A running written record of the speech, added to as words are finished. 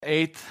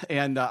8,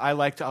 and I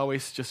like to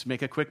always just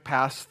make a quick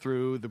pass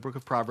through the book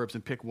of Proverbs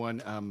and pick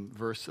one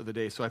verse of the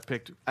day. So I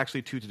picked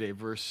actually 2 today,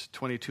 verse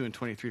 22 and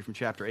 23 from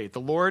chapter 8.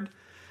 The Lord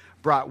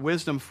brought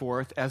wisdom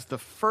forth as the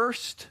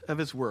first of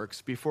his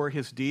works before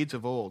his deeds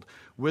of old.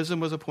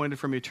 Wisdom was appointed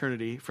from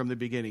eternity, from the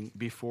beginning,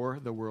 before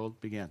the world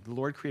began. The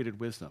Lord created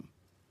wisdom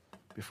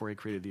before he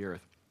created the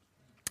earth.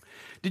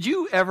 Did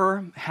you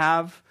ever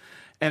have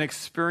an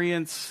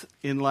experience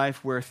in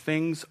life where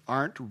things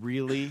aren't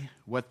really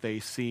what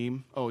they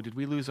seem? Oh, did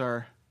we lose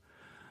our...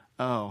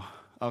 Oh,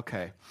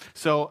 okay.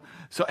 So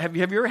have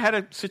you ever had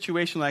a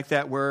situation like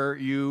that where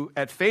you,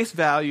 at face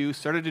value,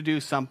 started to do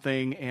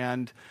something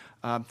and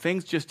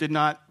things just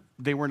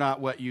they were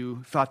not what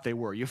you thought they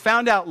were? You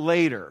found out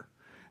later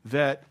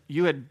that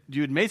you had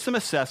made some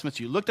assessments,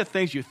 you looked at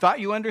things you thought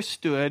you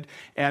understood,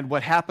 and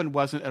what happened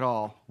wasn't at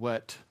all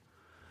what...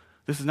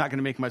 This is not going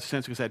to make much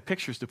sense because I had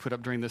pictures to put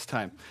up during this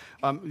time.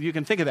 You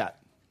can think of that.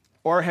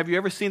 Or have you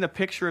ever seen a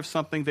picture of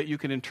something that you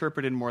can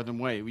interpret in more than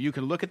one way? You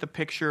can look at the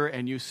picture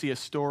and you see a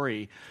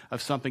story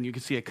of something. You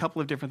can see a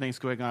couple of different things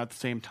going on at the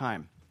same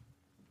time.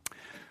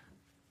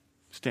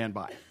 Stand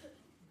by.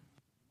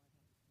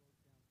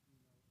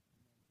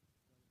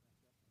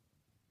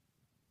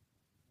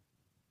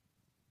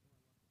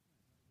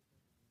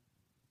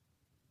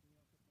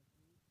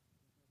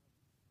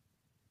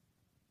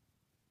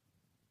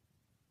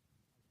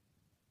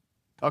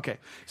 Okay,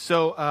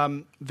 so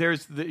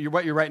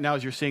what you're right now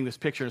is you're seeing this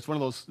picture. It's one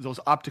of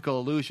those optical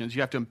illusions. You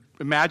have to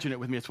imagine it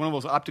with me. It's one of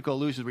those optical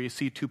illusions where you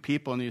see two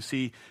people and you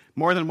see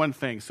more than one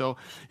thing. So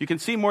you can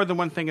see more than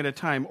one thing at a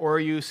time,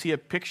 or you see a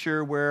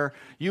picture where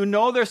you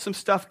know there's some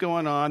stuff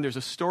going on. There's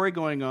a story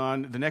going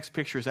on. The next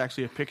picture is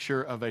actually a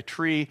picture of a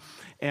tree,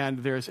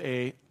 and there's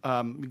a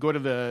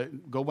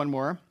go one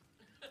more.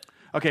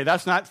 Okay,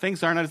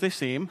 things aren't as they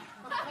seem.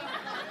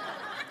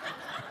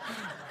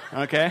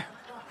 Okay.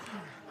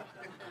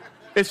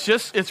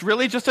 It's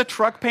really just a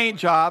truck paint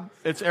job.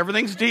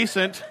 Everything's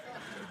decent,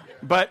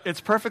 but it's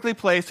perfectly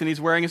placed, and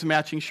he's wearing his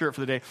matching shirt for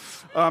the day.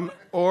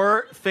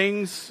 Or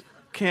things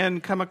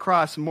can come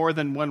across more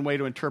than one way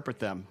to interpret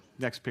them.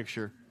 Next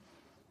picture.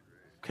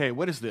 Okay,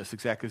 what is this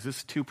exactly? Is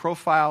this two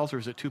profiles, or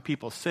is it two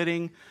people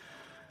sitting?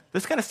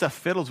 This kind of stuff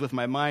fiddles with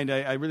my mind.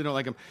 I really don't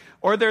like them.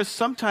 Or there's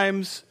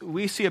sometimes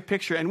we see a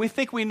picture, and we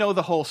think we know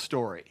the whole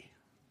story.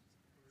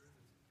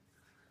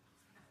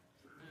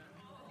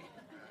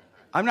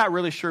 I'm not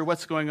really sure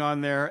what's going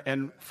on there,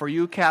 and for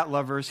you cat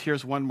lovers,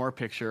 here's one more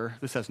picture.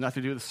 This has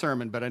nothing to do with the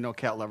sermon, but I know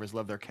cat lovers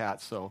love their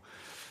cats, so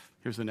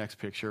here's the next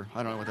picture.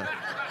 I don't know what that...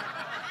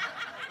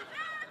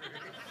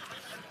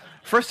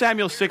 1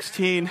 Samuel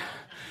 16,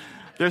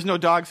 there's no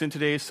dogs in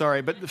today's,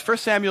 sorry, but 1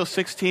 Samuel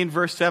 16,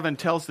 verse 7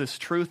 tells this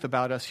truth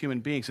about us human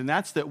beings, and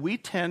that's that we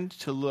tend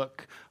to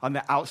look on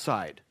the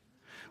outside.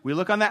 We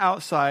look on the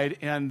outside,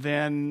 and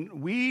then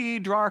we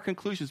draw our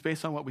conclusions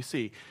based on what we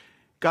see.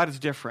 God is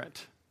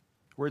different.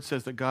 The word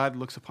says that God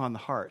looks upon the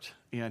heart,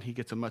 and he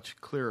gets a much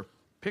clearer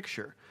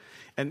picture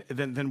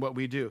than what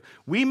we do.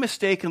 We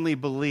mistakenly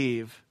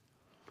believe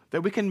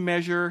that we can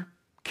measure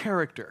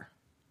character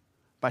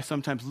by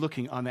sometimes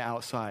looking on the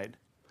outside.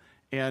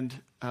 And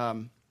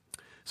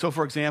so,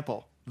 for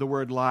example, the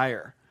word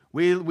liar.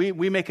 We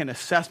make an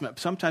assessment,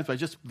 sometimes by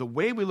just the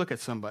way we look at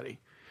somebody,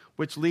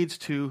 which leads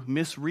to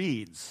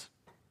misreads.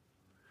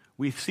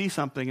 We see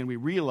something, and we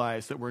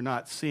realize that we're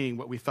not seeing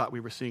what we thought we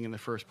were seeing in the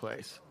first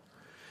place.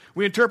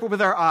 We interpret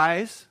with our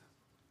eyes,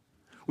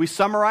 we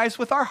summarize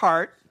with our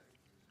heart,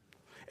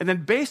 and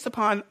then based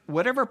upon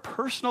whatever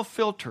personal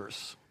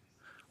filters,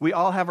 we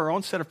all have our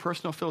own set of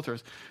personal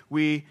filters.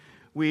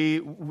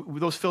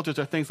 Those filters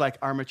are things like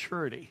our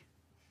maturity,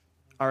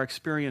 our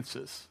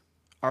experiences,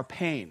 our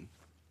pain,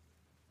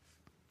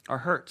 our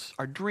hurts,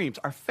 our dreams,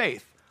 our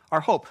faith,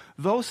 our hope.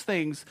 Those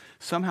things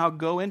somehow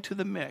go into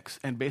the mix,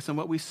 and based on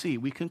what we see,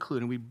 we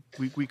conclude, and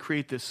we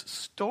create this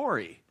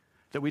story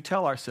that we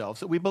tell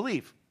ourselves that we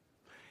believe.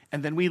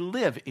 And then we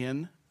live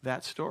in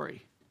that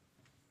story.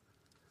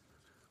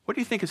 What do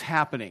you think is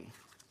happening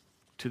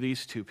to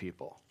these two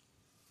people?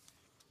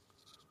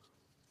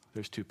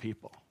 There's two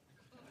people.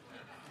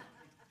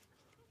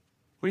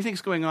 What do you think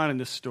is going on in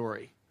this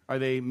story? Are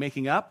they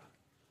making up?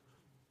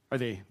 Are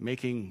they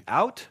making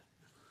out?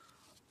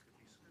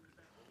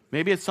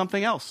 Maybe it's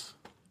something else.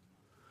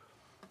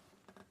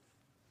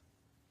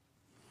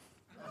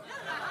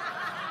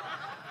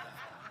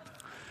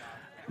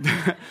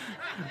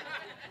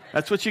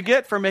 That's what you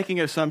get for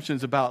making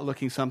assumptions about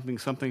looking something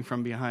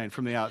from behind,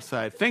 from the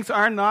outside. Things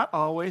are not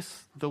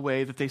always the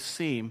way that they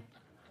seem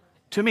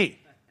to me.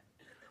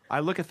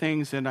 I look at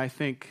things and I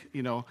think,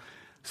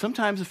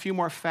 sometimes a few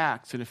more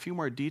facts and a few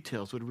more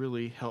details would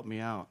really help me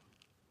out.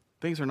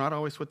 Things are not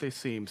always what they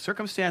seem.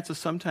 Circumstances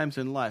sometimes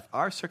in life,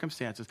 our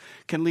circumstances,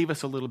 can leave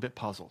us a little bit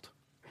puzzled.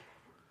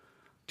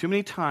 Too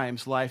many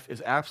times life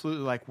is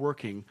absolutely like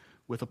working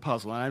with a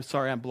puzzle. And I'm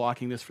sorry I'm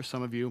blocking this for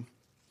some of you.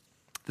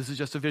 This is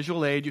just a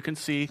visual aid. You can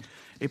see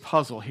a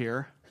puzzle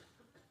here.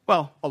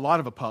 Well, a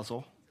lot of a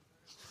puzzle.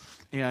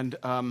 And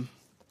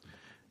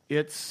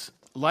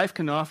life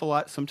can an awful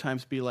lot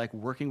sometimes be like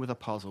working with a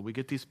puzzle. We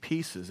get these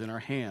pieces in our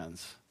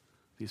hands,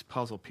 these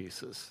puzzle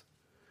pieces.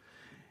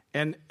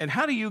 And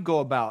how do you go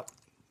about?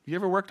 You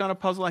ever worked on a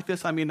puzzle like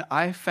this? I mean,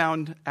 I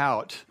found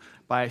out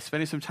by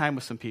spending some time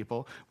with some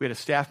people. We had a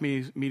staff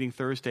meeting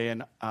Thursday,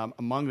 and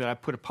among that, I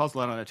put a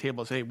puzzle out on a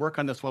table and said, hey, work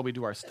on this while we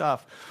do our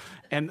stuff.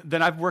 And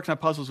then I've worked on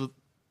puzzles with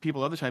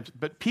people other times,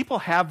 but people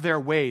have their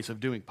ways of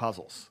doing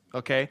puzzles,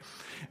 okay?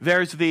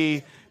 There's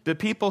the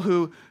people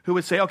who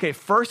would say, okay,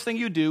 first thing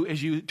you do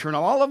is you turn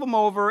all of them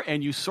over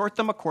and you sort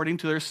them according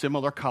to their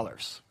similar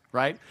colors,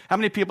 right? How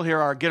many people here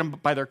are get them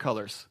by their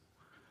colors?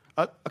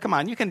 Come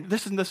on, you can.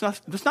 This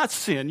is not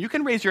sin. You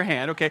can raise your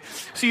hand, okay?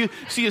 So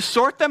you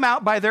sort them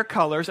out by their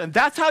colors, and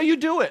that's how you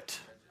do it.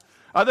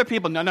 Other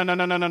people,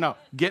 no.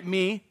 Get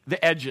me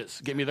the edges.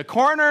 Get me the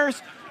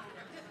corners.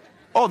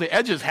 Oh, the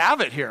edges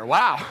have it here.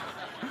 Wow.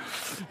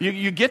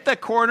 You get the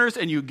corners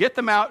and you get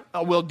them out.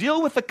 We'll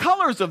deal with the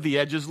colors of the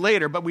edges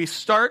later, but we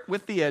start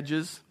with the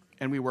edges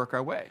and we work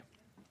our way.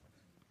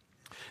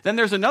 Then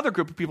there's another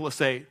group of people that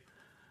say,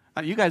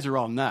 you guys are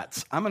all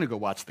nuts. I'm going to go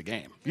watch the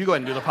game. You go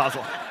ahead and do the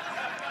puzzle.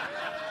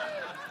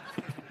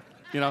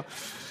 You know,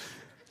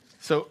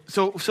 so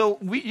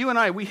you and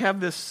I have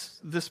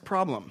this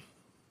problem.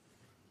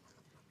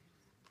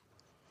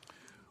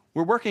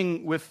 We're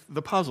working with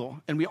the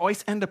puzzle, and we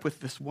always end up with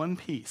this one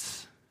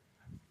piece.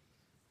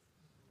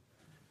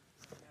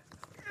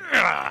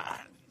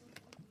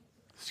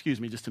 Excuse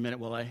me just a minute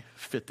while I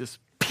fit this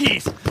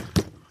piece.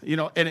 You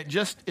know, and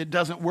it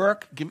doesn't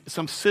work. Give me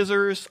some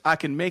scissors. I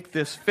can make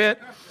this fit.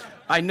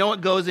 I know it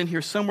goes in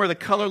here somewhere. The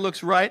color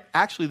looks right.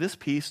 Actually, this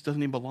piece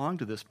doesn't even belong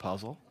to this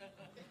puzzle.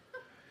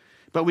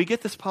 But we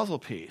get this puzzle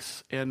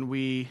piece, and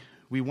we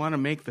want to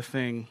make the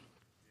thing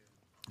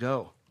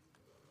go.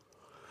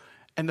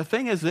 And the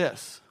thing is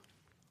this.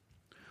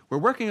 We're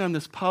working on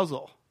this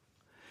puzzle.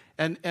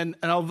 And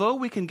although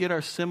we can get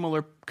our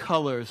similar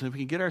colors, and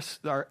we can get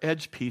our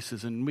edge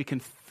pieces, and we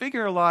can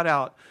figure a lot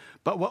out,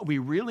 but what we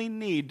really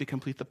need to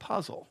complete the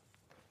puzzle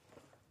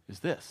is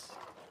this.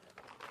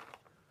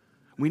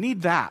 We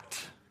need that.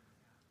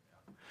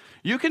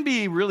 You can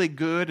be really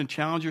good and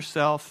challenge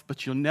yourself,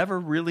 but you'll never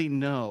really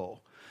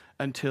know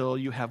until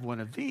you have one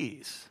of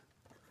these.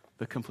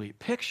 The complete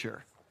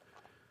picture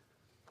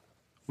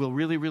will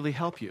really, really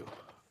help you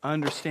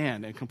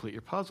understand and complete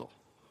your puzzle.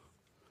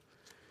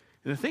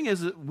 And the thing is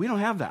that we don't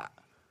have that.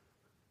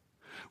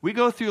 We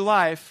go through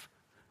life,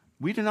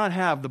 we do not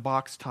have the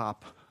box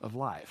top of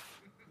life.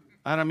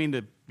 I don't mean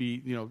to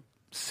be,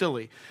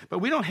 silly, but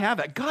we don't have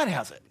that. God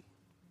has it.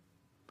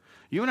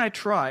 You and I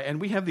try,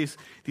 and we have these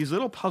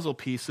little puzzle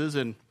pieces,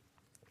 and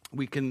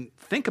we can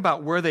think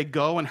about where they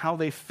go and how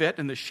they fit,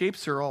 and the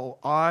shapes are all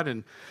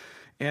odd,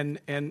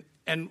 and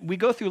we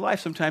go through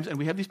life sometimes, and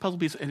we have these puzzle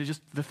pieces, and it's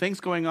just the things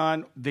going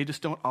on, they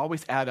just don't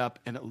always add up,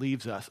 and it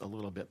leaves us a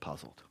little bit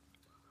puzzled.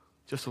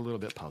 Just a little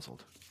bit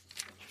puzzled.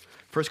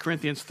 1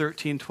 Corinthians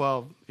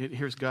 13:12,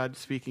 here's God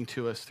speaking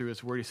to us through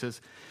his word.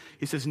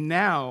 He says,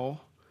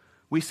 now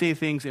we see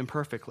things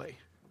imperfectly,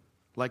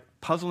 like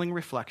puzzling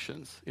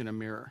reflections in a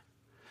mirror.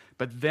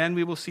 But then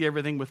we will see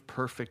everything with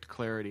perfect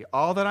clarity.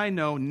 All that I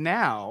know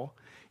now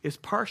is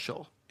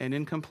partial and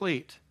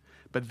incomplete.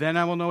 But then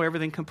I will know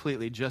everything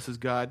completely, just as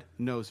God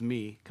knows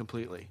me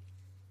completely.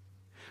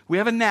 We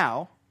have a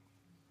now,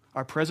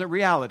 our present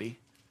reality,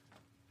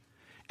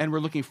 and we're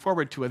looking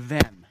forward to a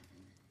then.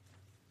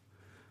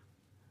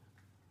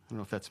 I don't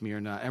know if that's me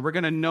or not. And we're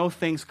going to know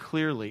things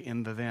clearly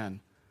in the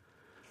then.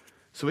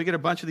 So we get a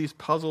bunch of these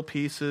puzzle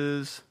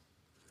pieces,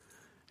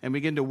 and we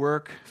begin to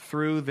work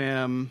through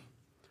them,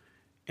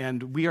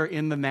 and we are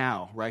in the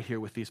now right here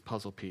with these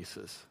puzzle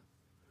pieces.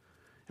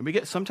 And we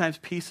get sometimes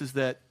pieces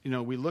that,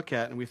 we look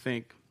at and we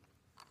think,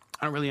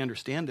 I don't really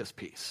understand this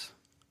piece.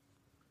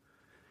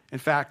 In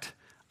fact,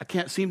 I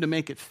can't seem to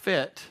make it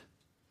fit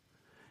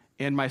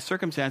in my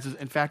circumstances.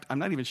 In fact, I'm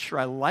not even sure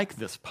I like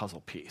this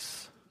puzzle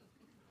piece.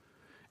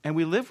 And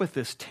we live with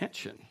this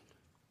tension.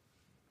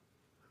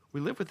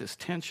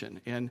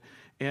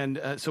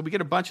 And so we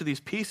get a bunch of these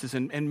pieces,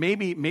 and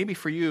maybe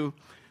for you,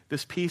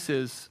 this piece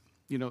is,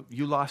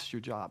 you lost your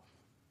job.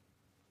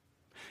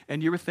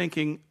 And you were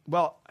thinking,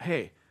 well,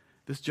 hey,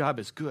 this job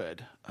is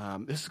good.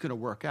 This is going to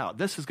work out.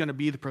 This is going to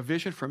be the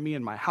provision for me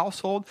and my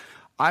household.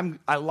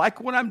 I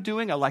like what I'm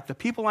doing. I like the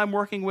people I'm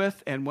working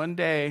with. And one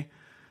day,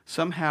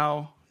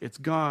 somehow, it's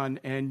gone,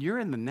 and you're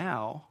in the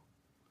now,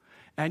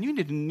 and you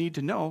need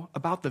to know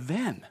about the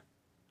then.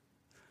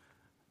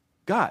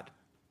 God,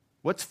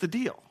 what's the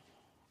deal?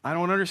 I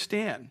don't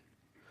understand.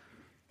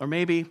 Or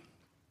maybe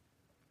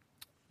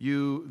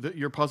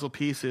your puzzle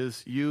piece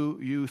is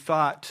you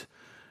thought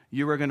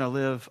you were going to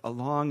live a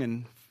long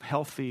and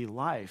healthy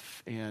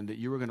life, and that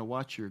you were going to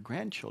watch your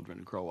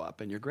grandchildren grow up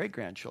and your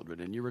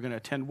great-grandchildren, and you were going to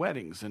attend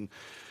weddings and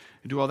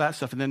do all that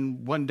stuff. And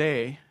then one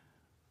day,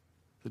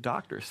 the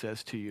doctor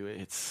says to you,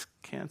 it's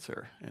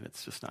cancer, and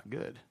it's just not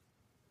good.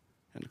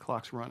 And the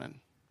clock's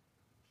running.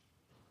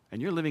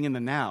 And you're living in the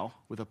now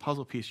with a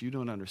puzzle piece you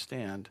don't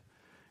understand,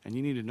 and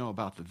you need to know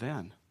about the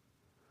then.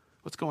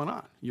 What's going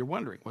on? You're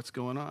wondering, what's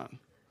going on?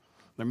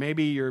 Or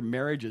maybe your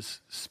marriage is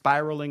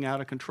spiraling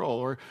out of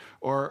control.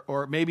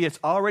 Or maybe it's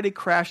already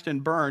crashed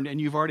and burned and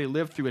you've already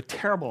lived through a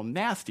terrible,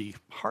 nasty,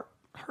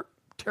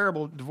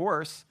 terrible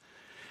divorce.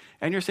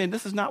 And you're saying,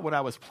 this is not what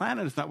I was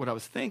planning. It's not what I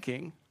was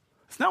thinking.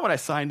 It's not what I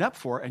signed up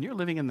for. And you're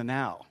living in the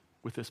now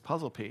with this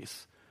puzzle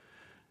piece.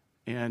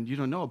 And you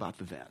don't know about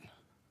the then.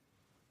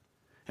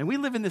 And we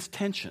live in this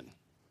tension.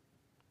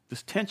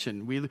 This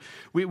tension.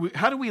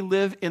 How do we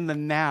live in the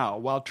now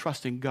while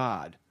trusting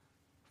God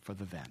for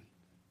the then?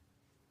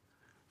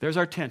 There's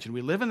our tension.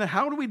 We live in the,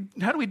 how do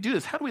we do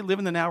this? How do we live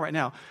in the now right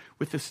now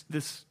with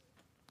this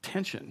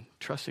tension,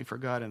 trusting for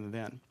God in the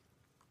then?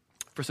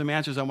 For some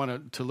answers, I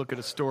want to look at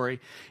a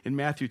story in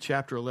Matthew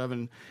chapter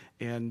 11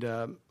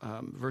 and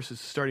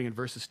starting in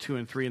verses 2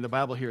 and 3. And the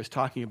Bible here is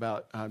talking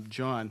about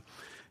John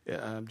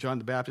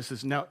the Baptist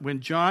says, now, when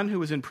John, who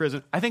was in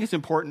prison, I think it's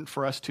important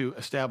for us to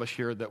establish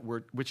here that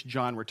which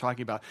John we're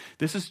talking about.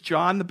 This is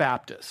John the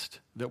Baptist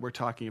that we're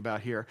talking about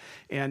here.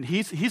 And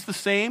he's the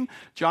same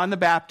John the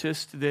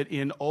Baptist that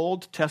in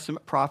Old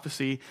Testament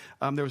prophecy,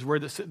 there was a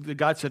word that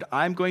God said,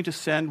 I'm going to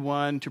send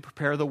one to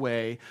prepare the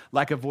way,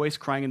 like a voice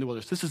crying in the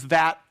wilderness. This is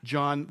that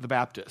John the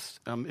Baptist.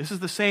 This is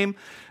the same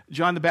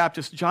John the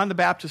Baptist. John the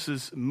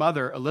Baptist's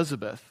mother,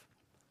 Elizabeth,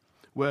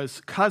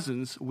 was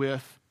cousins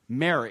with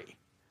Mary,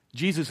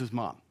 Jesus'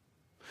 mom.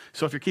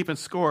 So if you're keeping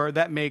score,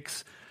 that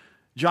makes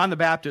John the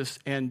Baptist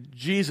and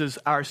Jesus,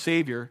 our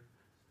Savior,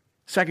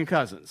 second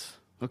cousins.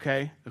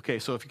 Okay,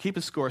 so if you're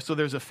keeping score, so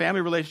there's a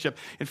family relationship.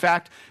 In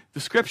fact, the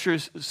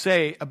scriptures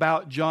say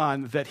about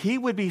John that he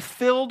would be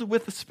filled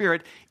with the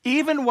Spirit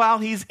even while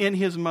he's in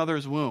his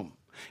mother's womb.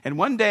 And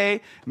one day,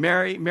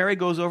 Mary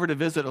goes over to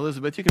visit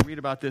Elizabeth. You can read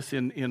about this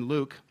in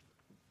Luke.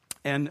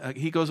 And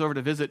he goes over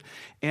to visit.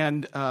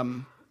 And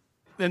then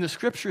the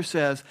scripture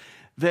says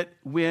that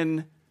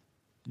when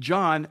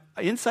John,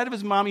 inside of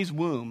his mommy's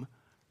womb,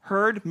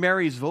 heard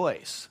Mary's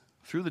voice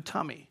through the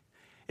tummy,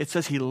 it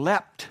says he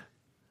leapt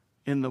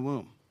in the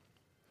womb.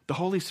 The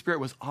Holy Spirit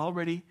was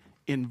already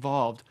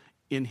involved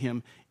in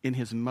him in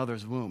his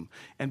mother's womb.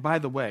 And by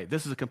the way,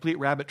 this is a complete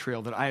rabbit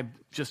trail that I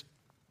just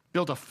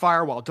built a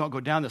firewall. Don't go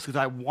down this because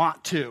I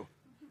want to.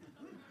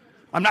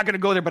 I'm not going to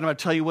go there, but I'm going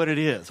to tell you what it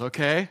is,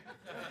 okay?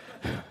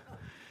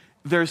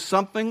 There's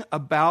something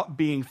about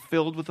being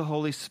filled with the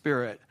Holy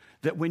Spirit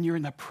that when you're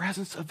in the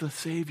presence of the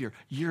Savior,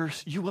 you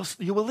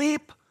will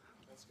leap.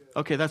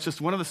 Okay, that's just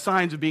one of the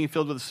signs of being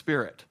filled with the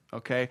Spirit.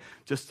 Okay,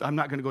 I'm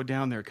not going to go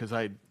down there because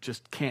I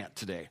just can't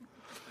today.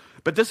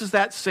 But this is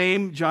that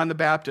same John the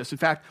Baptist. In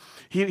fact,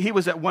 he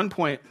was at one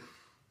point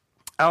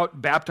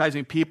out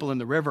baptizing people in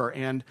the river,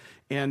 and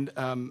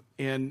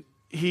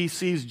he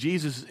sees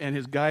Jesus, and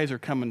his guys are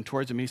coming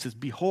towards him. He says,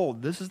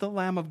 "Behold, this is the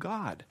Lamb of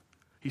God."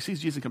 He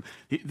sees Jesus come.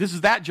 This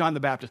is that John the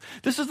Baptist.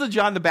 This is the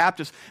John the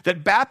Baptist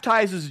that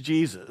baptizes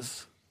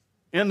Jesus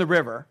in the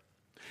river.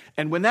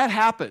 And when that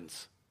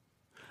happens,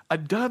 a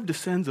dove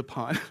descends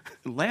upon,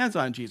 lands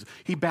on Jesus.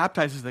 He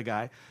baptizes the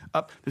guy.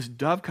 Up, this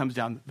dove comes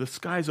down. The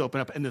skies open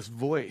up, and this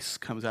voice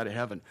comes out of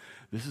heaven.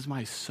 This is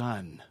my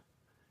son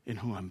in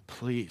whom I'm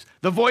pleased.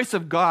 The voice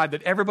of God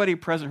that everybody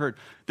present heard.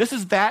 This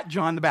is that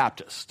John the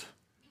Baptist.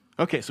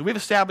 Okay, so we've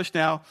established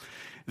now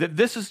that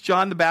this is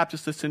John the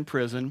Baptist that's in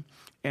prison,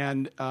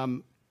 and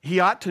he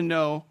ought to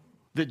know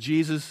that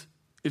Jesus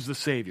is the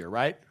Savior,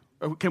 right?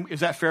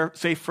 Is that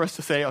safe for us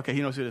to say? Okay,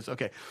 he knows who it is.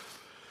 Okay.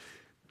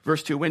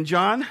 Verse 2, when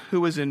John,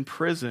 who was in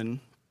prison,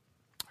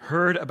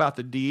 heard about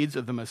the deeds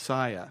of the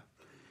Messiah,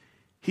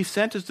 he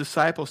sent his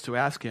disciples to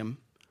ask him,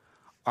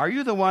 are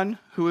you the one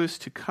who is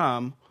to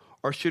come,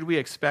 or should we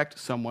expect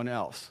someone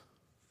else?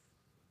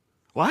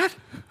 What?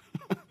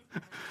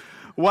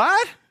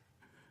 What?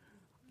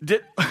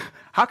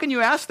 How can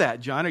you ask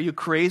that, John? Are you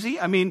crazy?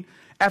 I mean,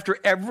 after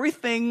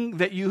everything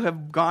that you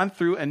have gone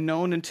through and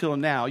known until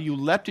now, you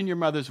leapt in your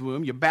mother's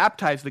womb, you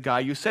baptized the guy,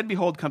 you said,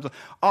 behold, comes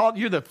all,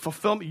 you're the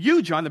fulfillment,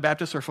 you, John the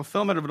Baptist, are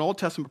fulfillment of an Old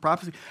Testament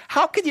prophecy.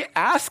 How can you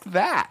ask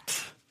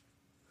that?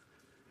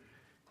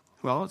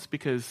 Well, it's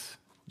because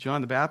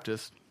John the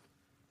Baptist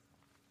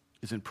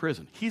is in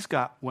prison. He's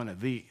got one of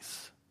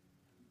these.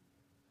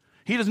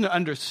 He doesn't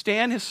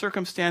understand his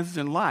circumstances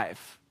in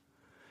life.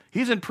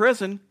 He's in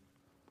prison,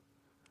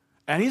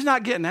 and he's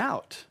not getting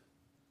out.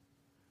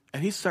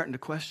 And he's starting to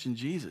question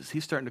Jesus.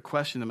 He's starting to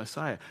question the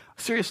Messiah.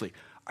 Seriously,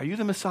 are you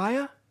the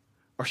Messiah?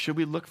 Or should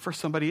we look for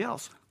somebody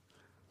else?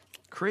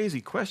 Crazy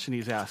question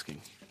he's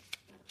asking.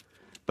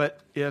 But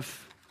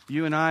if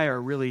you and I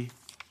are really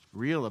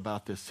real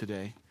about this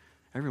today,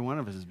 every one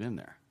of us has been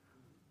there.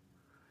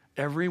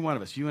 Every one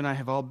of us. You and I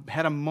have all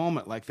had a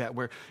moment like that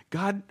where,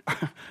 God,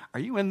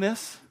 are you in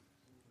this?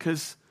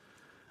 Because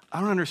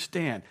I don't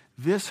understand.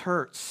 This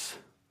hurts.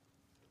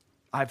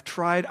 I've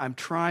tried. I'm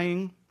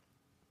trying.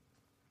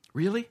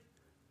 Really?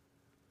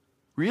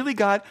 Really,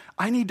 God?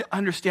 I need to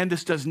understand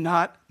this does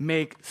not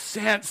make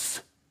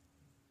sense.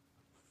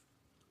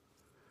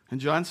 And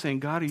John's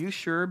saying, God, are you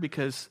sure?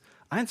 Because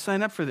I didn't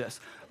sign up for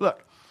this.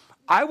 Look,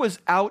 I was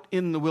out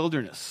in the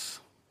wilderness.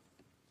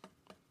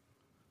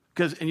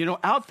 And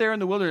out there in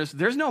the wilderness,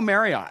 there's no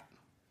Marriott.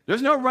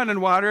 There's no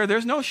running water.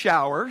 There's no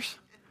showers.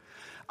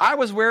 I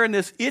was wearing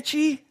this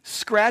itchy,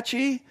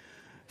 scratchy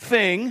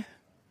thing.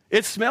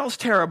 It smells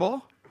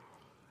terrible.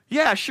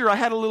 Yeah, sure, I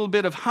had a little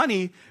bit of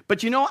honey,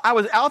 but I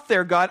was out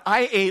there, God.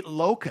 I ate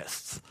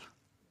locusts.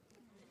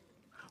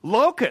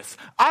 Locusts.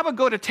 I would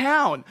go to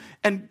town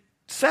and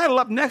saddle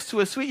up next to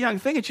a sweet young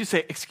thing, and she'd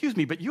say, excuse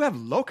me, but you have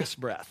locust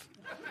breath.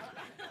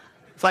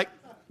 It's like,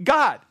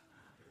 God,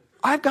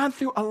 I've gone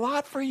through a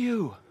lot for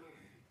you.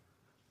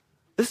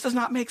 This does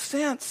not make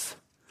sense.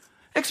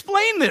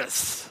 Explain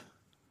this.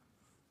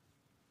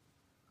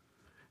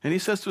 And he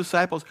says to his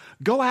disciples,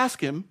 go ask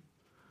him.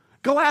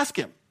 Go ask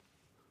him.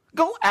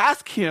 Go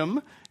ask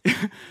him.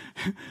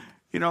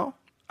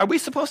 Are we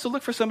supposed to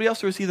look for somebody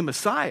else, or is he the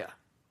Messiah?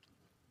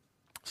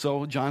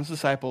 So John's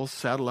disciples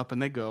saddle up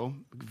and they go.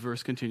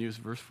 Verse continues,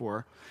 verse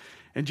 4.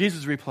 And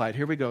Jesus replied,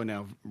 here we go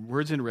now,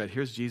 words in red.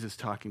 Here's Jesus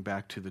talking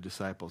back to the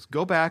disciples.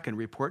 Go back and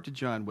report to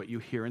John what you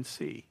hear and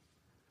see.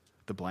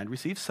 The blind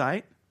receive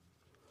sight.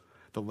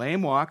 The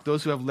lame walk.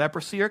 Those who have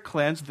leprosy are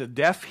cleansed. The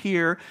deaf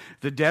hear.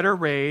 The dead are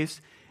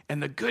raised.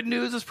 And the good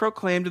news is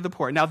proclaimed to the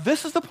poor. Now,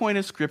 this is the point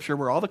in Scripture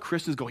where all the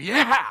Christians go,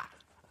 yeah!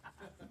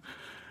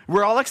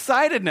 We're all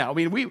excited now. I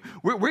mean,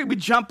 we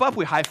jump up.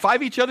 We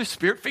high-five each other.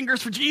 Spirit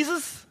fingers for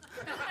Jesus.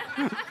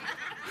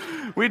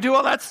 We do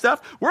all that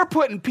stuff. We're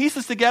putting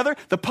pieces together.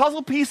 The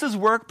puzzle pieces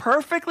work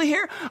perfectly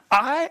here.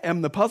 I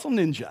am the puzzle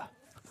ninja.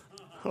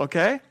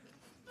 Okay?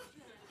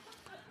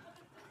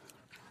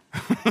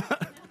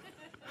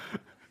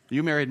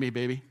 You married me,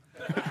 baby.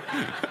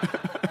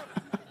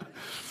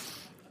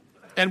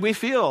 And we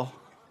feel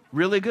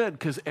really good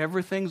because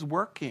everything's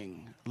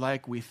working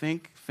like we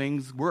think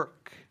things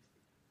work.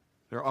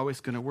 They're always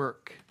going to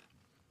work.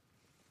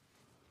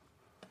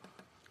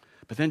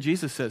 But then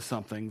Jesus says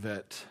something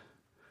that,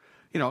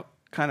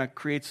 kind of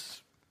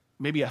creates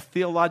maybe a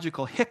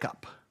theological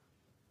hiccup.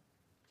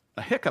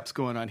 A hiccup's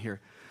going on here.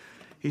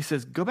 He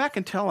says, go back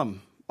and tell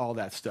them all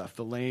that stuff.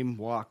 The lame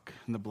walk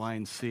and the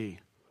blind see.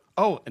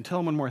 Oh, and tell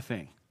them one more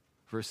thing.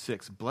 Verse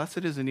 6,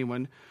 blessed is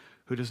anyone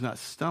who does not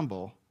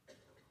stumble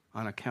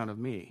on account of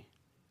me.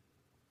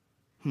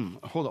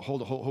 Hold on,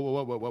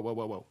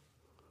 whoa.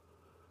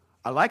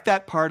 I like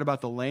that part about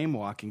the lame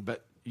walking,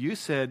 but you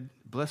said,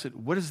 blessed,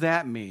 what does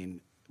that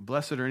mean?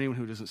 Blessed are anyone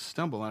who doesn't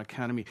stumble on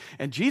account of me.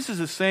 And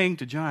Jesus is saying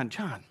to John,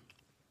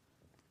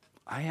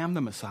 I am the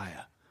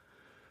Messiah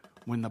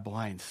when the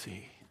blind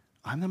see.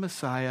 I'm the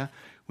Messiah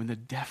when the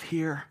deaf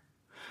hear.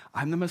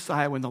 I'm the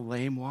Messiah when the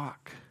lame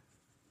walk.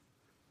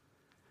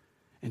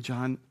 And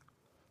John,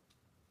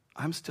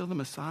 I'm still the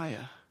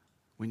Messiah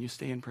when you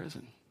stay in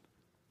prison.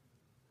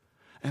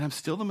 And I'm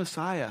still the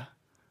Messiah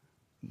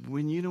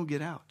when you don't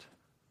get out.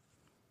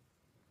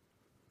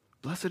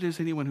 Blessed is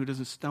anyone who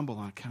doesn't stumble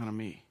on account of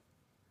me.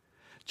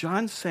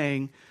 Jesus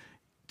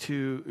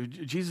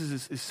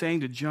is saying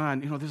to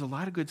John, there's a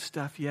lot of good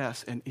stuff,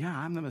 yes, and yeah,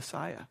 I'm the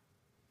Messiah.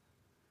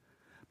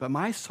 But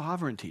my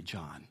sovereignty,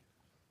 John,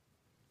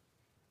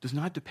 does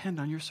not depend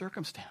on your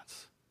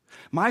circumstance.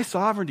 My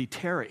sovereignty,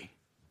 Terry,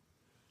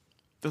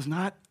 does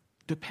not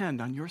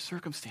depend on your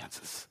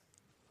circumstances.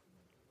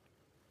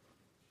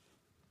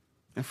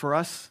 And for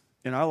us,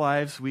 in our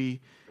lives,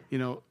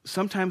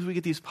 sometimes we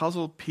get these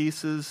puzzle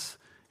pieces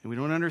and we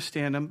don't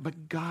understand them,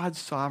 but God's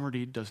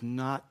sovereignty does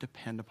not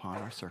depend upon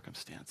our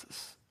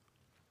circumstances.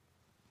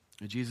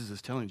 And Jesus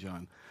is telling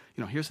John,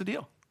 here's the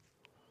deal.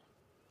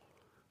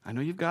 I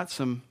know you've got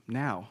some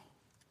now.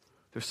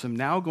 There's some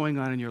now going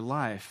on in your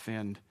life,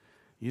 and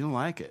you don't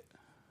like it.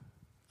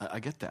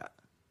 I get that.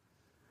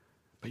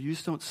 But you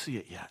just don't see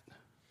it yet.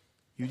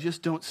 You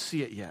just don't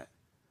see it yet.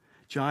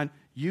 John,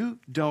 you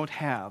don't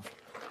have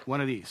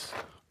one of these.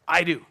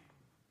 I do.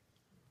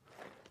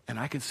 And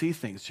I can see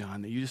things,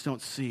 John, that you just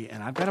don't see.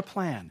 And I've got a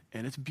plan,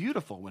 and it's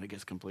beautiful when it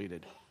gets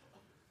completed.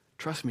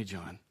 Trust me,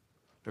 John.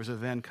 There's a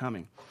then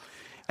coming.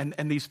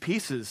 And these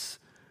pieces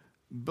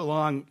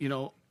belong,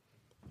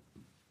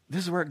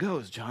 this is where it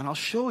goes, John. I'll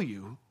show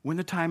you when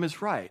the time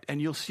is right,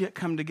 and you'll see it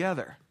come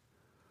together.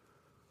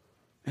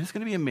 And it's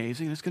going to be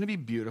amazing. It's going to be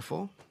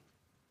beautiful.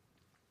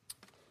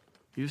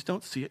 You just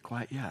don't see it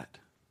quite yet.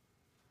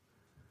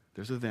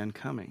 There's a then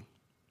coming.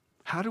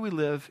 How do we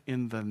live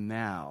in the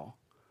now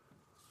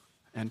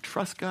and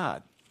trust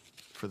God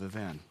for the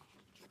then?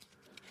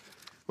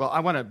 Well, I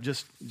want to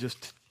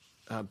just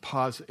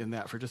pause in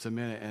that for just a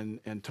minute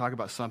and talk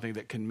about something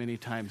that can many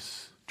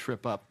times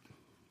trip up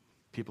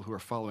people who are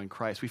following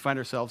Christ. We find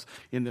ourselves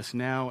in this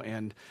now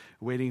and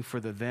waiting for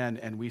the then,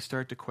 and we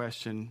start to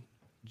question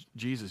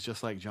Jesus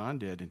just like John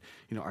did.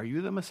 And, are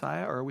you the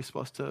Messiah, or are we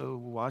supposed to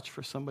watch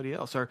for somebody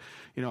else? Or,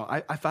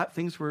 I thought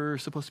things were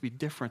supposed to be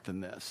different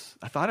than this.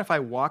 I thought if I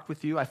walked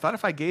with you, I thought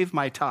if I gave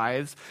my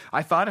tithes,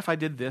 I thought if I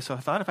did this, I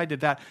thought if I did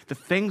that, the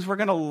things were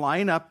going to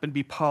line up and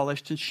be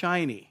polished and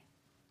shiny.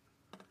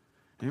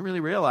 I didn't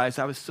really realize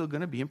I was still going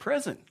to be in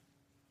prison.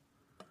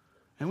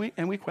 And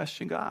we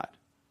question God.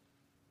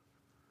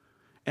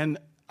 And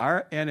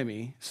our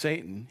enemy,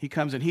 Satan, he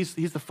comes in. He's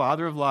the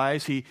father of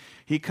lies.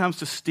 He comes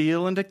to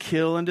steal and to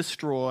kill and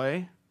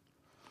destroy.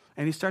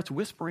 And he starts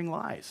whispering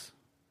lies.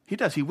 He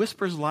does. He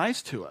whispers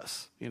lies to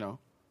us,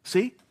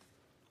 See?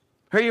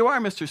 Here you are,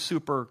 Mr.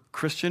 Super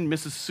Christian,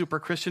 Mrs. Super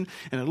Christian,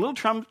 and a little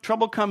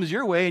trouble comes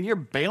your way and you're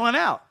bailing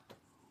out.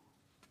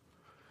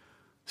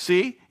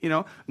 See,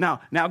 now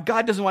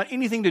God doesn't want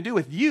anything to do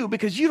with you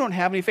because you don't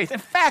have any faith. In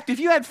fact, if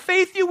you had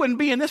faith, you wouldn't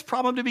be in this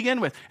problem to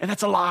begin with. And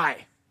that's a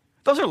lie.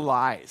 Those are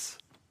lies.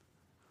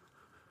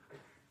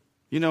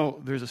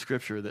 There's a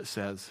scripture that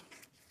says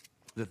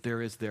that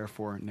there is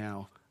therefore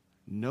now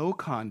no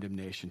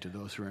condemnation to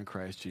those who are in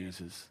Christ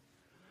Jesus.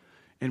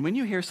 And when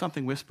you hear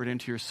something whispered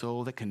into your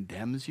soul that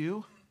condemns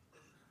you,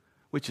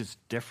 which is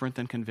different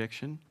than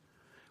conviction,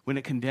 when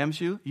it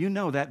condemns you, you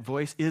know that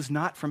voice is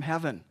not from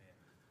heaven.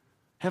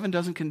 Heaven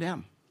doesn't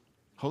condemn.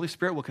 Holy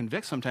Spirit will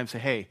convict sometimes, say,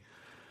 hey,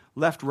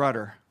 left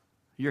rudder,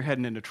 you're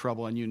heading into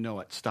trouble and you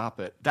know it, stop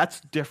it. That's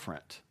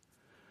different.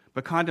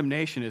 But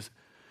condemnation is,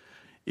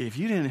 if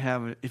you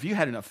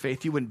had enough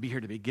faith, you wouldn't be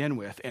here to begin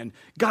with. And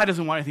God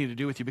doesn't want anything to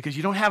do with you because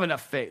you don't have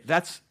enough faith.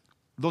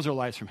 Those are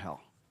lies from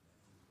hell.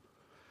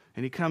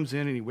 And he comes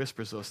in and he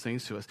whispers those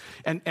things to us.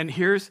 And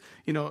here's,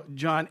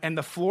 John, and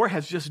the floor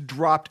has just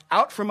dropped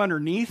out from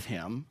underneath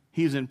him.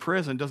 He's in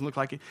prison, doesn't look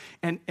like it.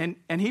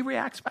 And he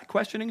reacts by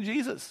questioning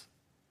Jesus.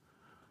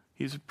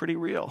 He's pretty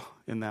real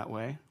in that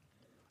way.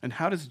 And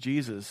how does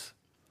Jesus,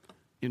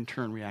 in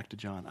turn, react to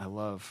John? I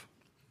love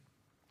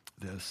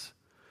this.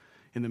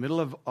 In the middle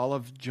of all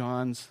of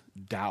John's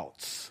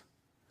doubts,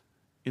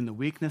 in the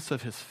weakness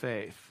of his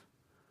faith,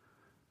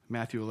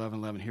 Matthew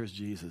 11:11, here's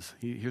Jesus.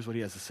 Here's what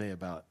he has to say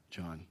about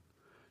John.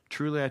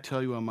 Truly I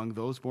tell you, among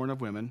those born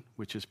of women,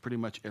 which is pretty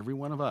much every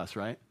one of us,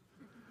 right?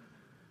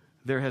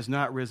 There has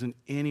not risen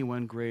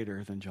anyone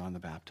greater than John the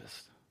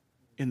Baptist.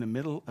 In the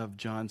middle of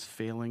John's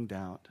failing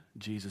doubt,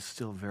 Jesus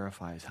still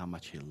verifies how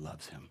much he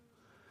loves him.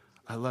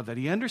 I love that.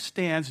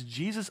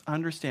 Jesus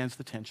understands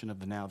the tension of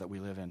the now that we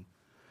live in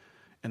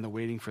and the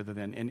waiting for the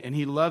then. And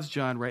he loves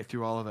John right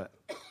through all of it.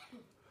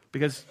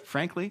 Because,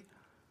 frankly,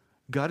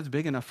 God is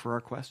big enough for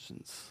our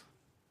questions.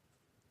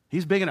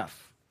 He's big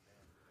enough.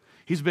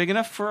 He's big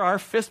enough for our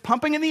fist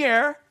pumping in the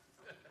air.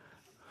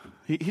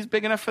 He's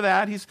big enough for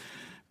that. He's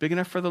big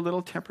enough for the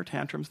little temper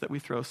tantrums that we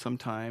throw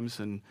sometimes,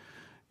 and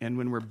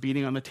when we're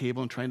beating on the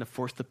table and trying to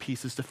force the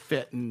pieces to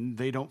fit and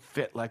they don't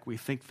fit like we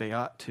think they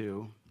ought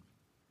to.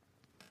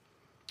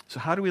 So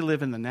how do we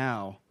live in the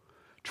now,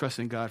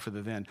 trusting God for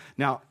the then?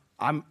 Now,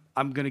 I'm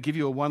going to give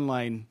you a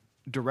one-line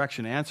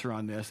direction answer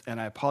on this, and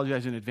I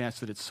apologize in advance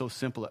that it's so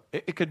simple.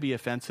 It could be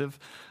offensive.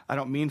 I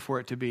don't mean for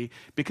it to be,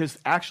 because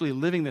actually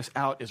living this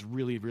out is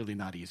really, really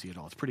not easy at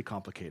all. It's pretty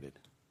complicated.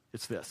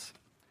 It's this.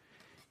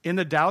 In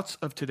the doubts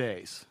of our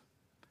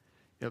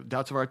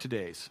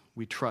todays,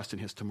 we trust in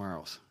his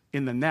tomorrows.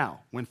 In the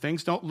now, when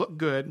things don't look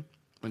good,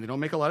 when they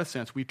don't make a lot of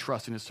sense, we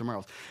trust in his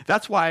tomorrows.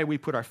 That's why we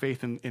put our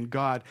faith in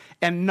God,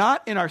 and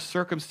not in our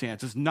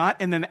circumstances,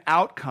 not in an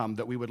outcome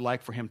that we would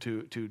like for him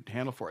to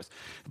handle for us.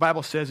 The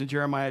Bible says in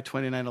Jeremiah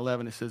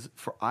 29:11, it says,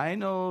 "For I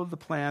know the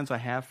plans I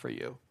have for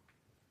you."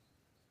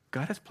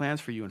 God has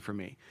plans for you and for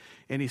me.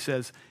 And he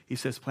says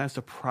plans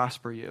to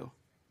prosper you.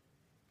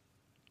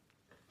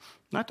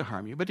 Not to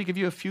harm you, but to give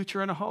you a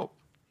future and a hope.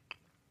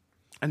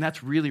 And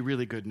that's really,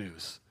 really good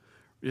news.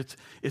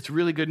 It's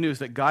really good news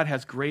that God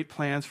has great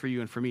plans for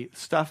you and for me,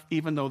 stuff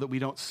even though that we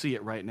don't see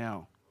it right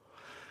now.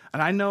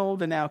 And I know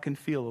the now can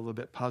feel a little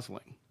bit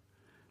puzzling.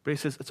 But he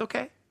says, it's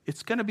okay.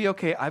 It's going to be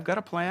okay. I've got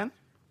a plan.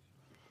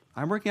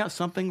 I'm working out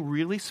something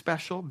really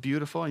special,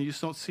 beautiful, and you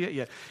just don't see it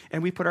yet.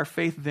 And we put our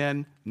faith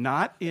then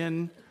not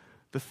in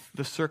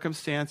the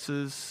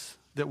circumstances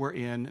that we're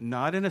in,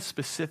 not in a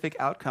specific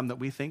outcome that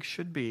we think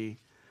should be,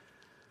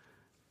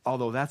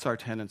 although that's our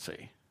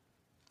tendency.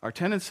 Our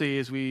tendency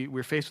is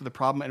we're faced with a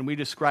problem and we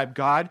describe,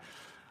 God,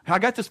 I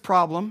got this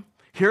problem.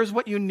 Here's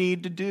what you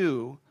need to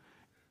do.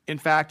 In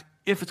fact,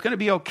 if it's going to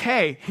be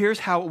okay, here's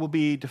how it will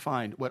be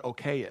defined, what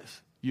okay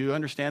is. You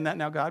understand that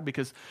now, God?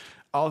 Because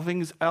all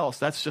things else,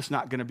 that's just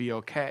not going to be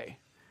okay.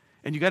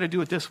 And you got to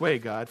do it this way,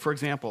 God. For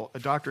example, a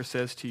doctor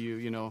says to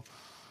you,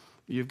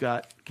 you've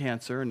got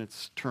cancer and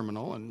it's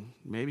terminal, and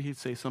maybe he'd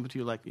say something to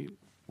you like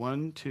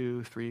 1,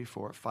 2, 3,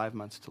 4, 5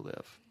 months to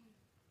live.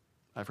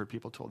 I've heard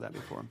people told that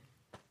before.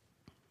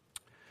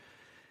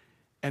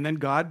 And then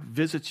God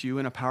visits you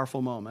in a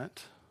powerful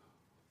moment,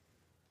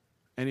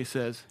 and he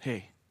says,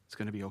 hey, it's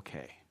going to be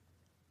okay.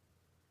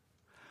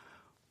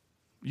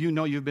 You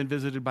know you've been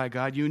visited by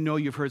God. You know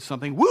you've heard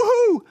something.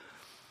 Woohoo!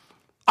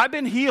 I've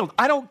been healed.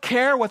 I don't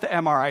care what the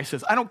MRI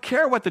says. I don't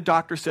care what the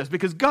doctor says,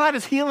 because God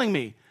is healing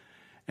me.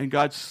 And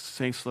God's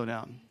saying, slow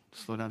down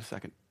a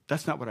second.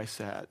 That's not what I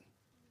said.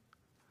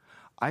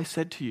 I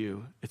said to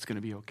you, it's going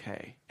to be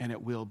okay, and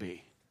it will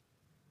be.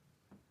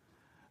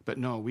 But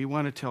no, we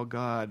want to tell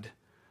God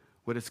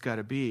what it's got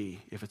to be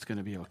if it's going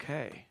to be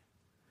okay.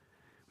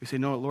 We say,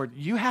 no, Lord,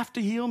 you have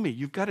to heal me.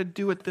 You've got to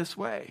do it this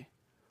way.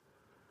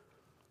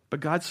 But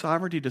God's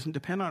sovereignty doesn't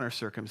depend on our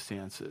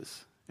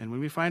circumstances. And when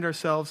we find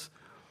ourselves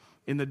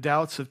in the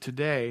doubts of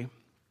today,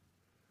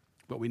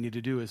 what we need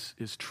to do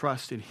is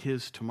trust in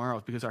his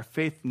tomorrows, because our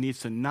faith needs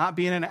to not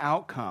be in an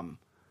outcome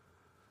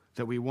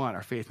that we want.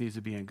 Our faith needs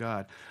to be in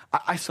God.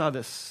 I saw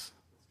this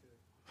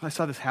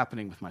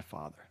happening with my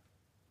father.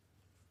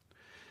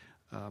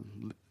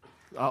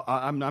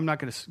 I'm not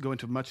going to go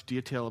into much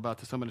detail about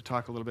this. I'm going to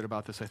talk a little bit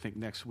about this, I think,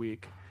 next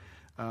week.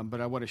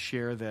 But I want to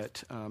share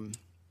that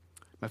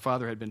my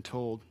father had been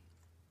told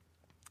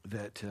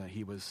that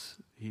he was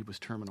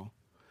terminal.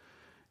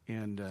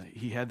 And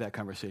he had that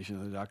conversation,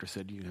 and the doctor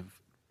said, you have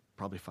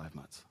probably 5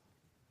 months.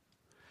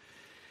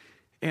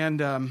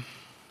 And a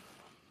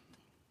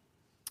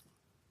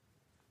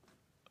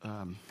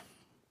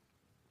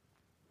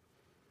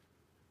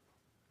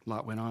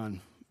lot went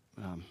on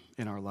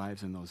in our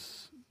lives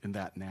in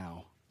that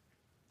now,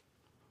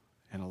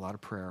 and a lot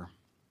of prayer.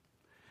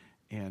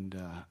 And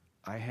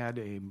I had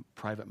a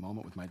private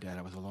moment with my dad.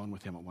 I was alone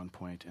with him at one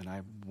point, and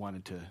I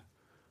wanted to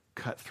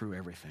cut through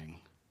everything,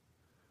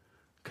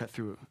 cut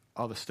through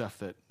all the stuff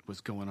that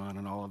was going on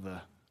and all of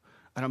the,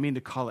 I don't mean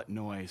to call it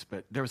noise,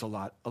 but there was a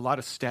lot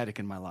of static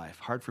in my life.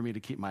 Hard for me to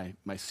keep my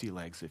sea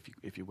legs,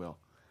 if you will.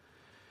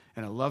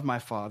 And I loved my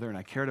father, and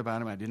I cared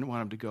about him. I didn't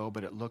want him to go,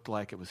 but it looked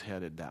like it was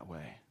headed that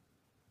way.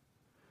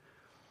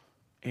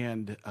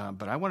 And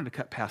but I wanted to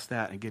cut past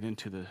that and get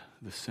into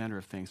the center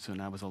of things. So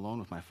I was alone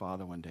with my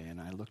father one day,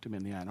 and I looked him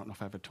in the eye. I don't know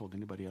if I ever told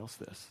anybody else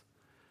this.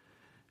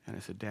 And I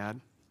said,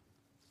 Dad,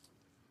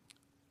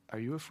 are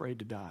you afraid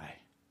to die?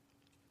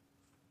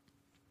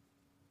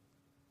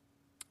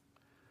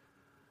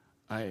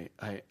 I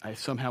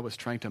somehow was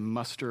trying to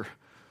muster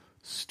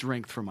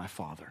strength for my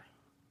father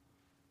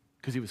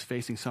because he was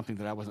facing something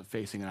that I wasn't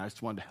facing, and I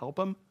just wanted to help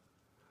him.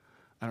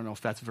 I don't know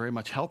if that's very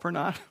much help or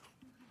not.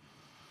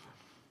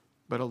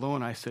 But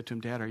alone, I said to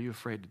him, Dad, are you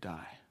afraid to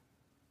die?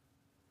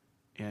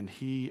 And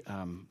he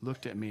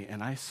looked at me,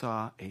 and I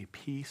saw a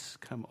peace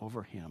come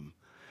over him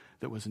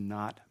that was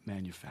not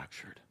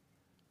manufactured.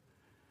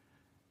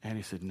 And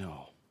he said,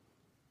 no,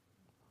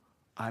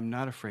 I'm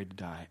not afraid to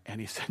die.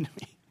 And he said to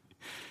me,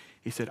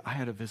 he said, I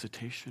had a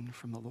visitation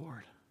from the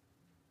Lord.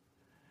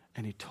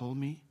 And he told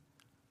me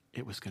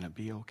it was going to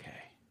be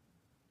okay.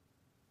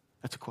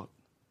 That's a quote.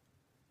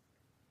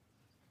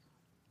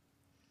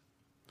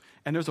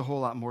 And there's a whole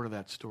lot more to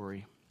that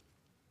story.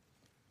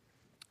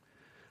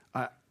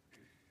 I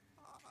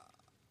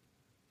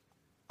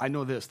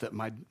know this, that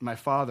my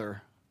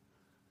father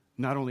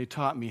not only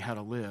taught me how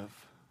to live,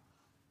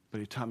 but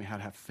he taught me how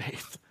to have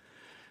faith.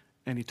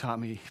 And he taught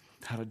me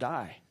how to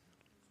die.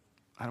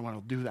 I don't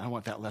want to do that. I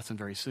want that lesson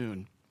very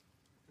soon.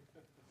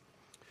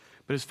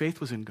 But his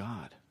faith was in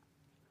God.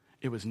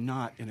 It was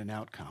not in an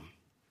outcome.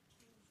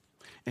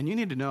 And you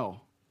need to know,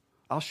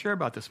 I'll share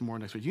about this more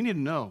next week. You need to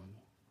know,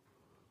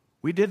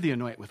 we did the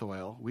anoint with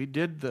oil. We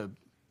did the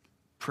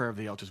prayer of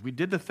the altars. We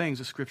did the things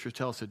the Scripture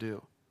tells us to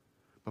do.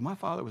 But my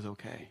father was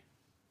okay.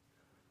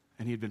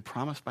 And he had been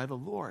promised by the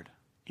Lord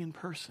in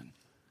person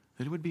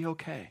that it would be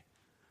okay.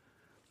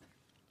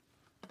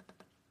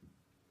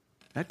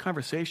 That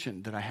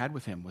conversation that I had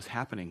with him was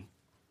happening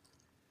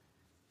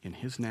in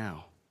his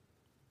now.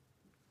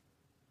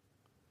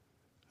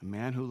 A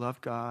man who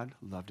loved God,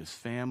 loved his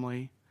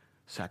family,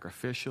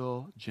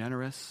 sacrificial,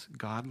 generous,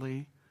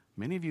 godly.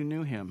 Many of you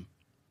knew him.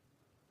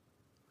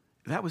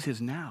 That was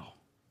his now.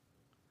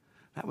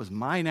 That was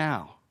my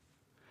now.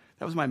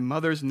 That was my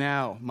mother's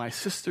now, my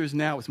sister's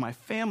now. It was my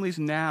family's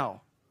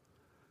now.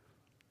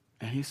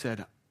 And he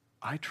said,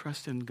 I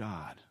trust in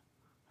God,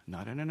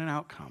 not in an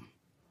outcome,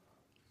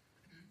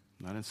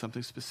 not in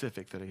something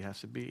specific that he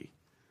has to be.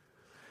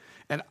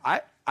 And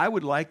I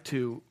would like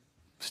to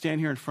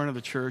stand here in front of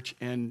the church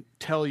and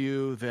tell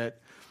you that,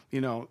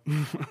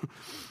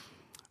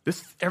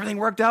 everything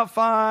worked out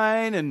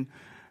fine, and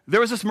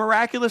there was this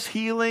miraculous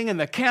healing, and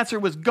the cancer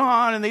was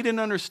gone, and they didn't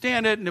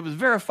understand it, and it was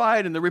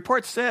verified, and the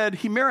report said,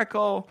 he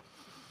miracle.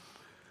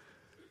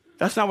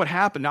 That's not what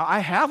happened. Now, I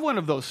have one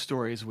of those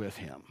stories with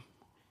him.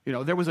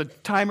 There was a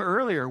time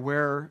earlier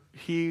where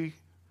he,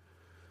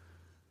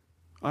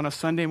 on a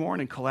Sunday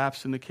morning,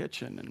 collapsed in the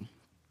kitchen, and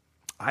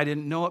I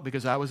didn't know it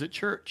because I was at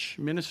church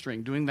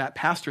ministering, doing that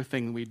pastor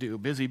thing we do,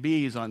 busy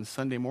bees on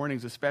Sunday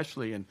mornings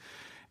especially,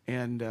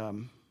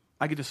 and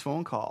I get this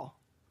phone call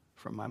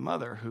from my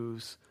mother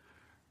who's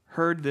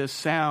heard this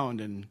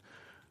sound, and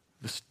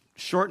the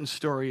shortened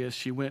story is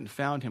she went and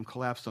found him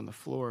collapsed on the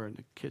floor in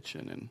the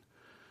kitchen and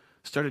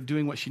started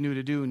doing what she knew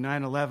to do,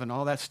 9/11,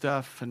 all that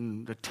stuff,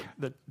 and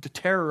the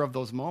terror of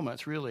those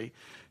moments, really,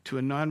 to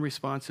a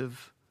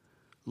non-responsive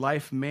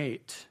life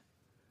mate.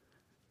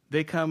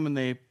 They come and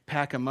they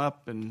pack him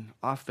up, and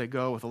off they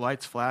go with the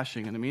lights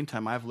flashing. In the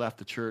meantime, I've left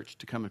the church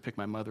to come and pick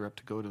my mother up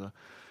to go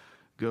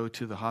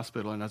to the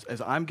hospital. And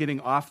as I'm getting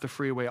off the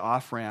freeway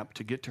off-ramp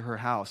to get to her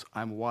house,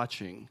 I'm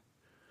watching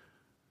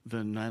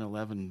the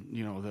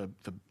 9/11,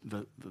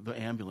 the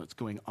ambulance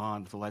going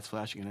on with the lights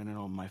flashing, and I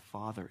know my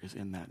father is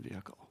in that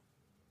vehicle,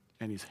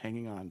 and he's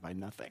hanging on by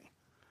nothing.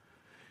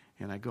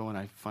 And I go and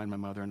I find my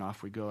mother, and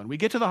off we go. And we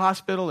get to the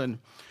hospital, and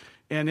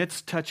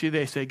it's touchy.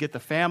 They say, get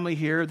the family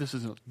here. This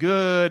isn't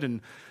good,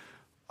 and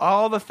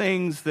all the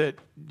things that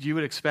you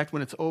would expect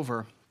when it's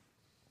over.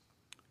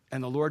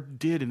 And the Lord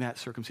did, in that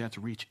circumstance,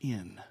 reach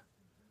in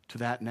to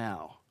that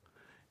now,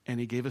 and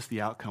he gave us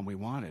the outcome we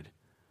wanted.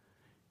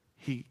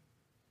 He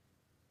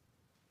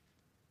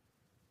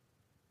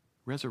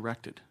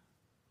resurrected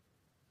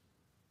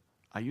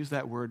I use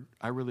that word,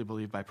 I really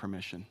believe, by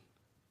permission.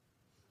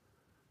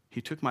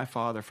 He took my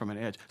father from an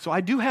edge. So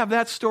I do have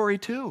that story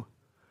too,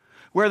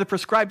 where the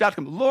prescribed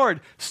outcome,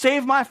 Lord,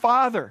 save my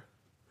father.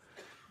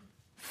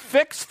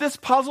 Fix this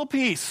puzzle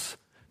piece.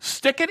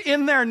 Stick it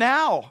in there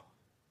now.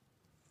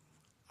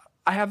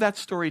 I have that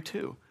story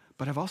too.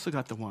 But I've also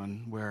got the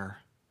one where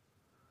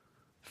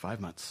 5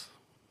 months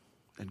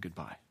and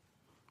goodbye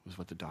was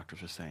what the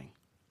doctors are saying.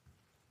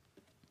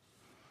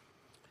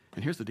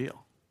 And here's the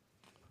deal.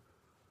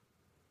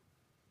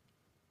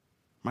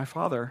 My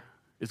father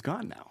is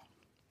gone now.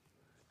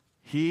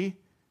 He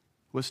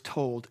was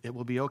told it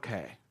will be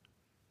okay.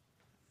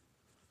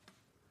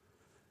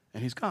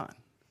 And he's gone.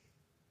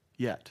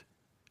 Yet,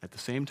 at the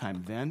same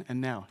time, then and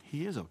now,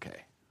 he is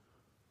okay.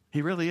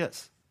 He really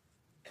is.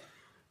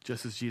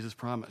 Just as Jesus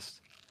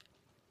promised.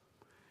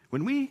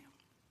 When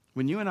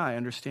you and I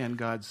understand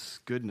God's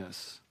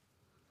goodness,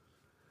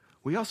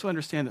 we also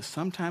understand that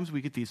sometimes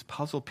we get these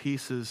puzzle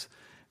pieces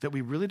that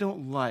we really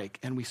don't like,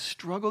 and we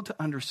struggle to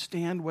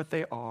understand what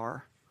they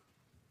are.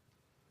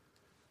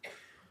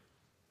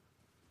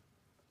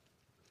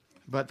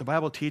 But the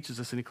Bible teaches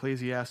us in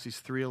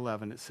Ecclesiastes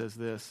 3:11, it says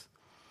this,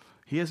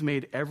 He has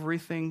made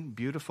everything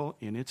beautiful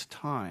in its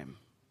time.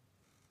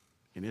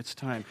 In its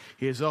time.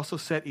 He has also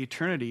set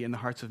eternity in the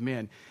hearts of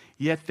men,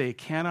 yet they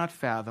cannot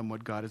fathom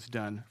what God has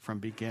done from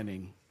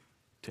beginning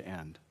to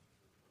end.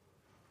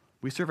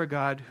 We serve a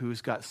God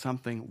who's got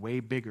something way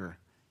bigger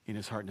in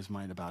his heart and his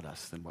mind about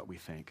us than what we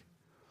think.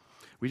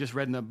 We just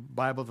read in the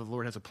Bible that the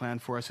Lord has a plan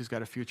for us. He's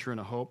got a future and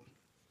a hope.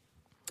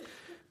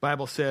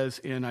 Bible says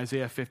in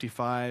Isaiah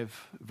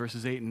 55,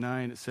 verses 8 and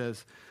 9, it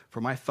says, For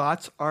my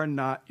thoughts are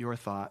not your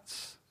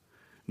thoughts,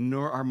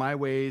 nor are my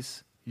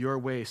ways your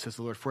ways, says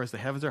the Lord. For as the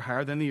heavens are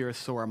higher than the earth,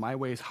 so are my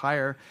ways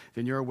higher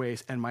than your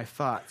ways, and my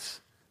thoughts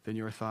than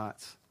your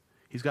thoughts.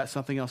 He's got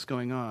something else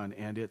going on,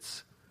 and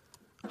it's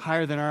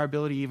higher than our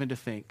ability even to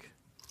think.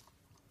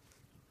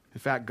 In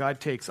fact, God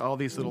takes all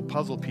these little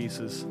puzzle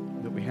pieces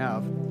that we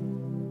have.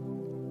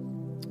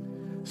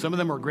 Some of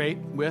them we're great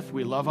with,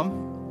 we love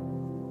them.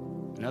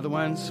 And other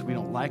ones, we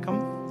don't like them,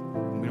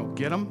 and we don't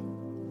get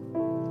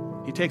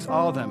them. He takes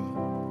all of them,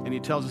 and he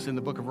tells us in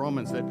the book of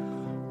Romans that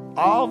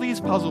all these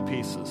puzzle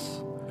pieces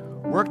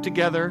work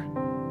together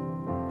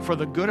for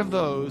the good of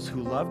those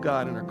who love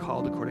God and are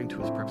called according to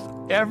his purpose.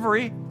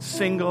 Every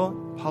single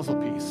puzzle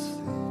piece.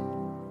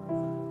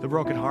 The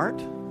broken heart,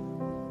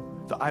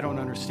 the I don't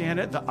understand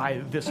it, the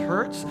this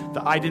hurts,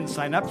 the I didn't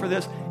sign up for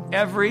this.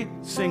 Every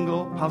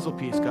single puzzle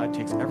piece, God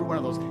takes every one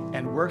of those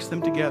and works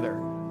them together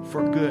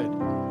for good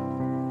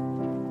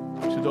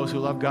to those who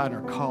love God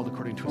and are called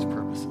according to his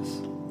purposes.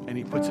 And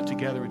he puts it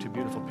together into a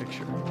beautiful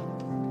picture.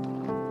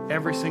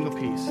 Every single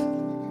piece.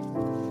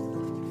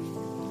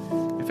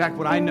 In fact,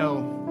 what I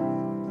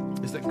know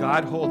is that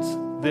God holds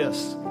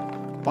this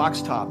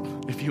box top,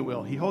 if you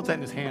will. He holds that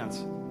in his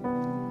hands.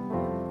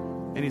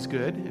 And he's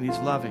good and he's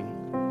loving.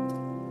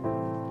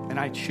 And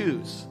I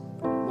choose,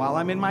 while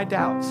I'm in my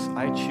doubts,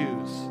 I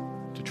choose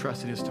to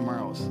trust in his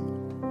tomorrows.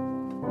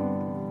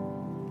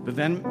 The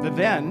then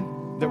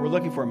that we're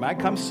looking for might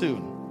come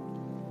soon,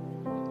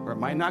 or it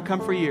might not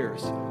come for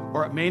years,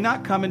 or it may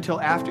not come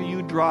until after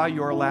you draw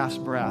your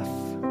last breath.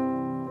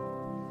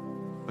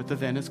 But the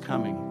then is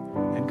coming,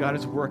 and God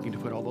is working to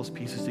put all those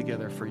pieces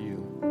together for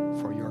you,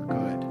 for your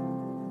good.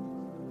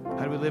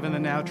 How do we live in the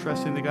now,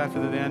 trusting the God for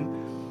the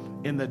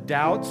then? In the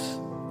doubts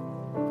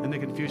and the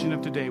confusion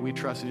of today, we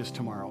trust in his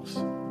tomorrows.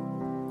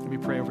 Let me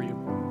pray over you.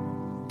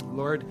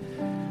 Lord,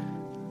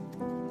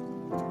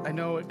 I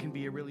know it can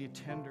be really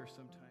tender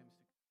sometimes.